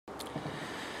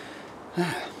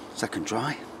Second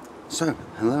try. So,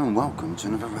 hello and welcome to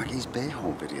another Raggy's Beer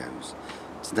Haul videos.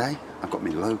 Today, I've got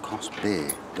my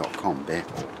lowcostbeer.com beer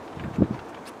haul.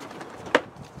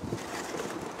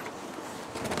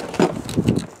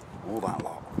 All that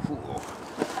lot. Ooh.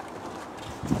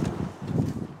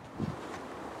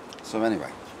 So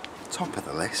anyway, top of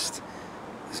the list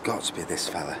has got to be this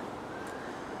fella.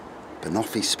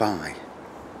 Banoffee Spy.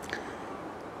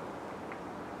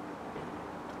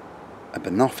 A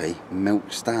Banoffee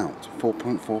milk stout,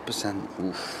 4.4%.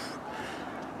 Oof.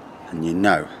 And you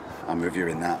know I'm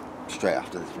reviewing that straight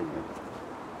after this video,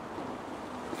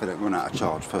 if I don't run out of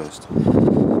charge first. From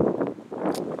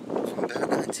Bear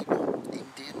 91,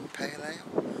 Indian Pale Ale,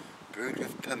 brewed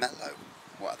with pomelo.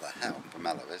 What the hell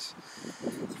pomelo is?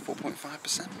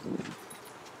 4.5%.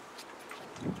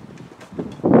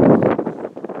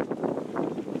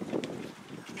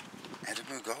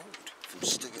 Edinburgh Gold from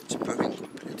Stuart's Brewing Company.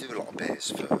 They do a lot of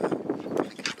beers for, I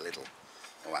think it's Lidl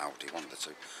or Aldi, one of the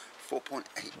two.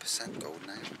 4.8% golden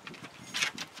ale.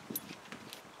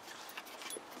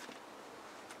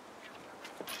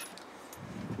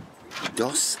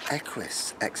 Dos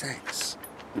Equis XX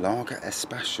Lager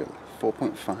Especial,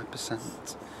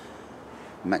 4.5%.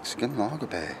 Mexican lager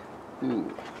beer.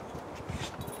 Ooh.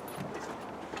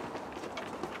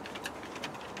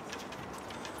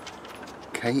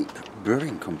 Cape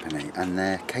Brewing Company and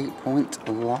their Cape Point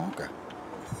Lager,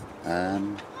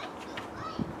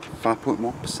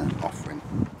 5.1% offering.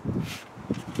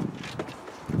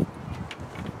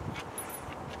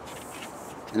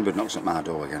 Anybody knocks at my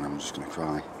door again, I'm just going to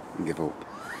cry and give up.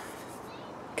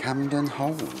 Camden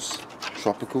Holes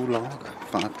Tropical Lager,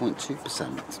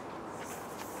 5.2%.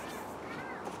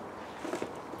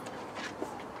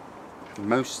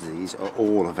 Most of these are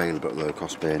all available at Low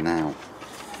Cost Beer now.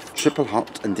 Triple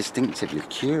hot and distinctively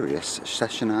curious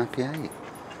session IPA.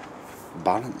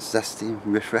 Balanced, zesty,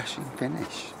 refreshing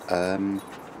finish.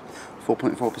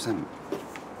 4.4%.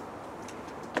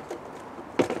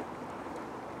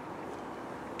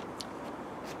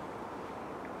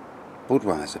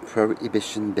 Budweiser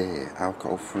Prohibition Beer,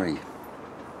 alcohol free.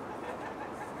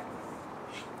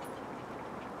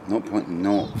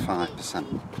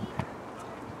 0.05%.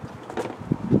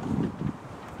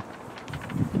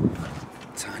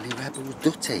 Tiny Rebel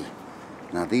Dutty.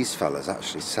 Now these fellas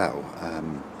actually sell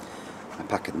a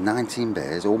pack of 19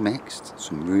 beers, all mixed,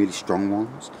 some really strong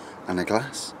ones, and a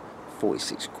glass,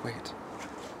 46 quid.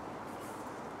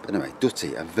 But anyway,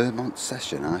 Dutty, a Vermont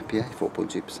Session IPA,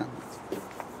 4.2%.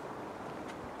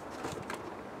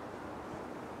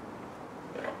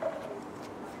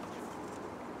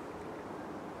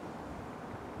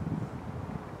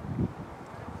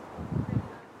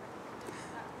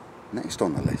 Next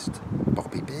on the list,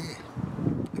 Bobby Beer,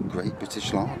 a Great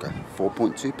British Lager,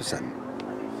 4.2%.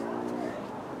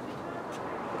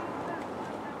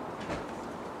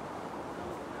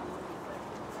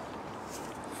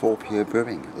 For Pure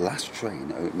Brewing, Last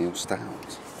Train Oatmeal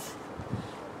Stout,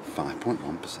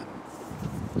 5.1%.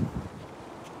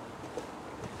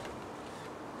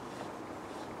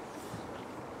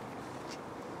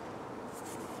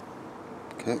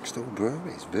 Kirkstall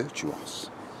Breweries, Virtuos,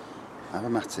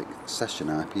 Aromatic Session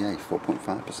IPA,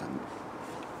 4.5%.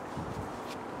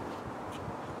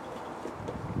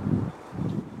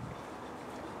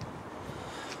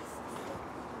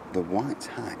 The White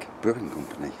Hag Brewing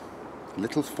Company,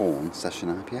 Little Fawn Session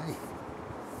IPA,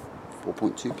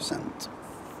 4.2%.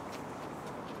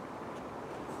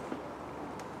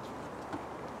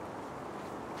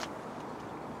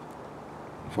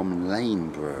 From Lane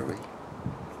Brewery,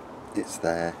 it's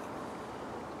their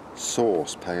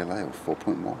Source Pale Ale,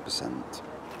 4.1%.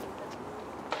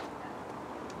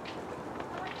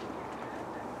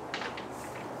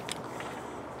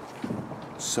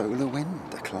 Solar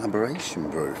Wind, a collaboration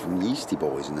brew from the Yeasty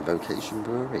Boys and the Vocation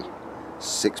Brewery,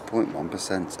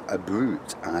 6.1%. A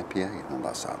Brute IPA. Now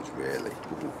that sounds really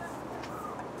cool.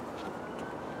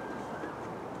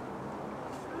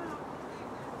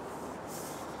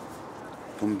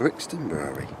 From Brixton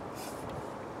Brewery,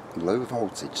 Low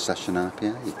Voltage Session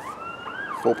IPA,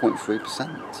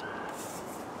 4.3%.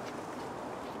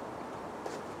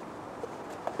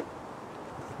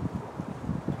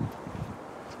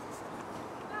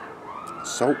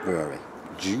 Salt Brewery,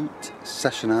 Jute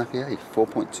Session IPA,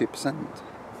 4.2%.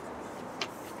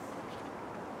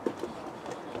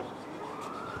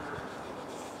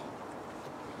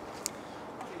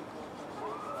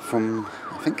 From,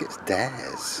 I think it's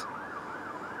Dares,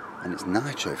 and it's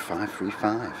Nitro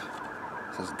 535. It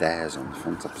says Dares on the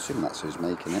front, I presume that's who's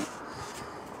making it.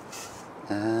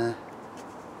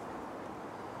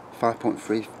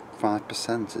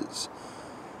 5.35%. It's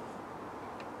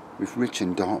with rich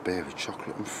and dark beer with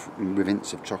chocolate and with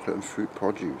hints of chocolate and fruit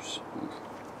produce.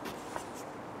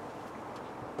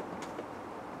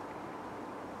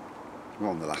 We're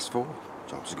on the last 4.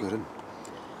 Job's a good one.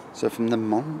 So from the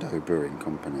Mondo Brewing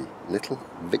Company, Little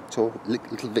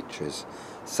Victories,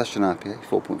 Session IPA,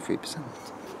 4.3%.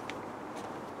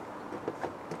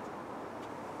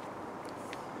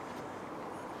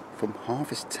 From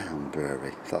Harvest Town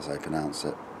Brewery, if that's how you pronounce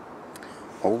it,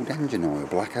 Old Engine Oil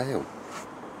Black Ale,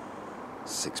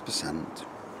 6%.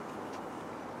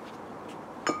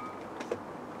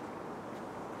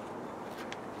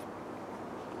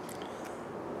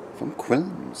 From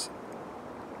Quilmes,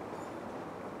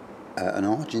 an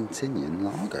Argentinian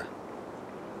lager,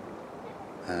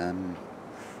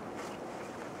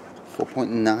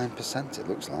 4.9% it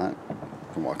looks like,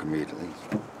 from what I can read at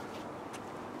least.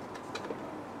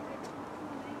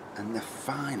 And the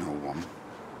final one,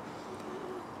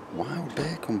 Wild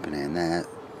Beer Company and their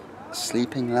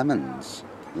Sleeping Lemons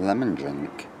lemon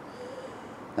drink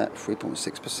at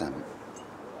 3.6%.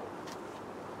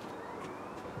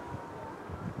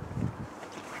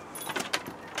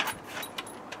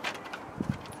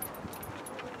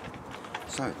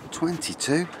 So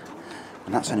 22,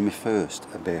 and that's only my first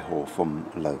beer haul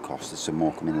from low cost. There's some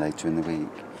more coming later in the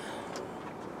week.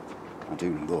 I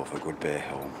do love a good beer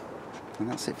haul. And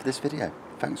that's it for this video.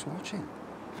 Thanks for watching.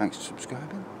 Thanks for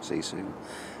subscribing. See you soon.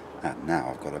 And now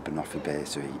I've got a banoffee beer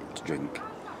to eat, to drink.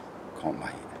 Can't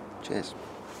wait. Cheers.